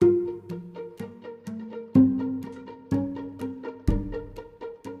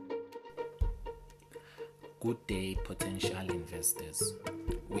Good day, potential investors.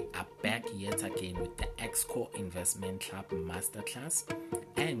 We are back yet again with the Exco Investment Club Masterclass,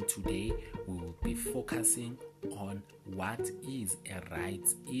 and today we will be focusing on what is a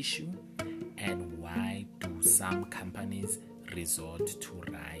rights issue and why do some companies resort to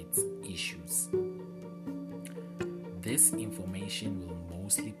rights issues. This information will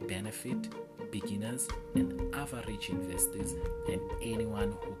mostly benefit beginners and average investors and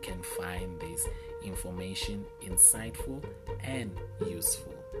anyone who can find this information insightful and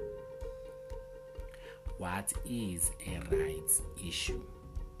useful. What is a rights issue?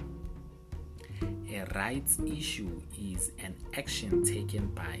 A rights issue is an action taken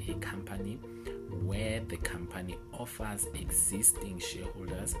by a company where the company offers existing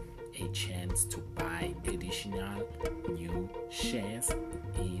shareholders a chance to buy additional new shares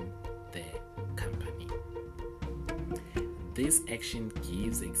in the company. This action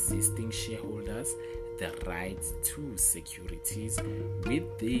gives existing shareholders the rights to securities.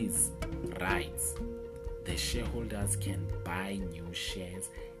 With these rights, the shareholders can buy new shares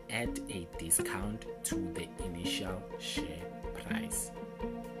at a discount to the initial share price.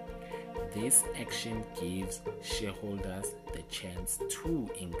 This action gives shareholders the chance to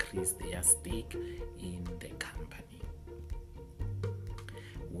increase their stake in the company.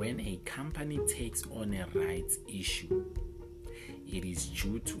 When a company takes on a rights issue, it is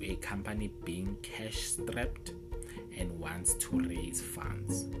due to a company being cash-strapped and wants to raise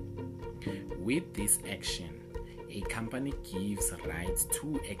funds. With this action, a company gives rights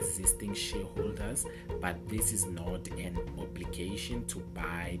to existing shareholders, but this is not an obligation to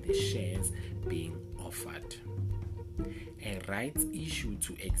buy the shares being offered. A rights issue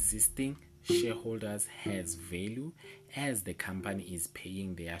to existing shareholders has value as the company is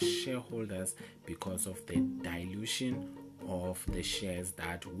paying their shareholders because of the dilution of the shares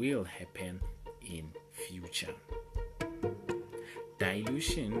that will happen in future.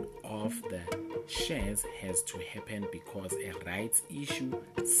 Dilution of the shares has to happen because a rights issue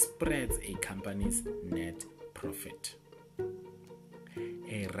spreads a company's net profit.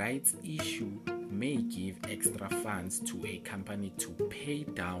 A rights issue may give extra funds to a company to pay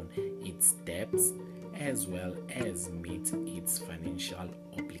down its debts as well as meet its financial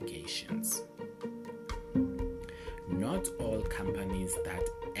obligations. Not all companies that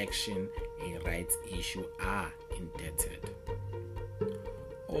action a rights issue are indebted.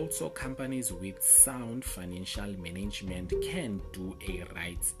 Also, companies with sound financial management can do a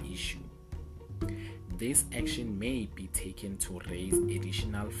rights issue. This action may be taken to raise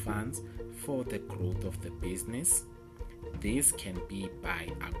additional funds for the growth of the business. This can be by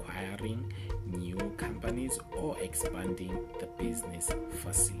acquiring new companies or expanding the business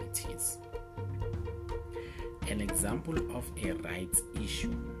facilities. An example of a rights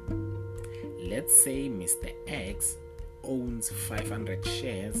issue. Let's say Mr. X owns 500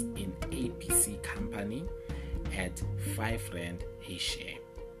 shares in ABC company at 5 Rand a share.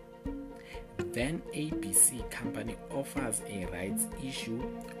 Then ABC company offers a rights issue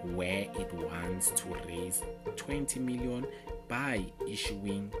where it wants to raise 20 million by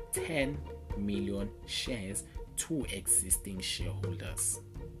issuing 10 million shares to existing shareholders.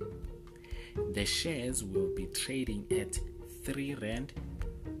 The shares will be trading at 3 Rand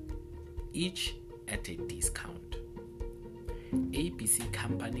each at a discount. ABC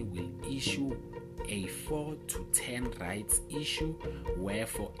company will issue a 4 to 10 rights issue where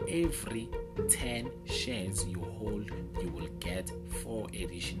for every 10 shares you hold, you will get 4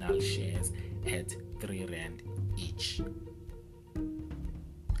 additional shares at 3 Rand each.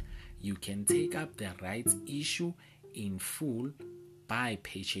 You can take up the rights issue in full by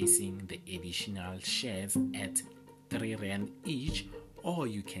purchasing the additional shares at 3 Rand each, or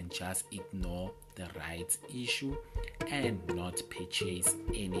you can just ignore the rights issue and not purchase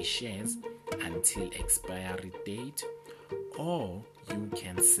any shares until expiry date, or you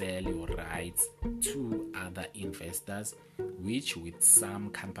can sell your rights to other investors, which with some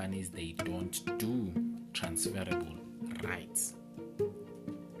companies they don't do transferable rights.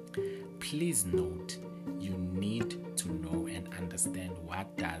 Please note, you need to know and understand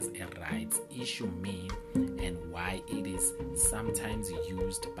what does a rights issue mean and why it is sometimes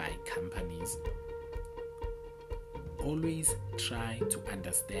used by companies. Always try to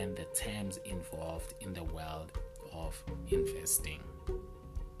understand the terms involved in the world of investing.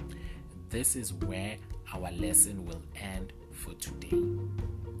 This is where our lesson will end for today.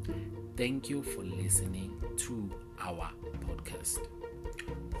 Thank you for listening to our podcast.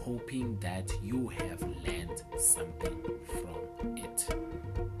 Hoping that you have learned something from it.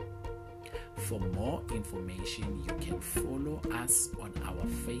 For more information, you can follow us on our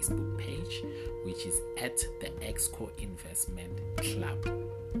Facebook page, which is at the Exco Investment Club.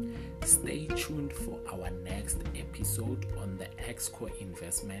 Stay tuned for our next episode on the Exco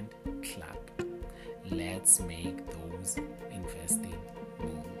Investment Club. Let's make those investments.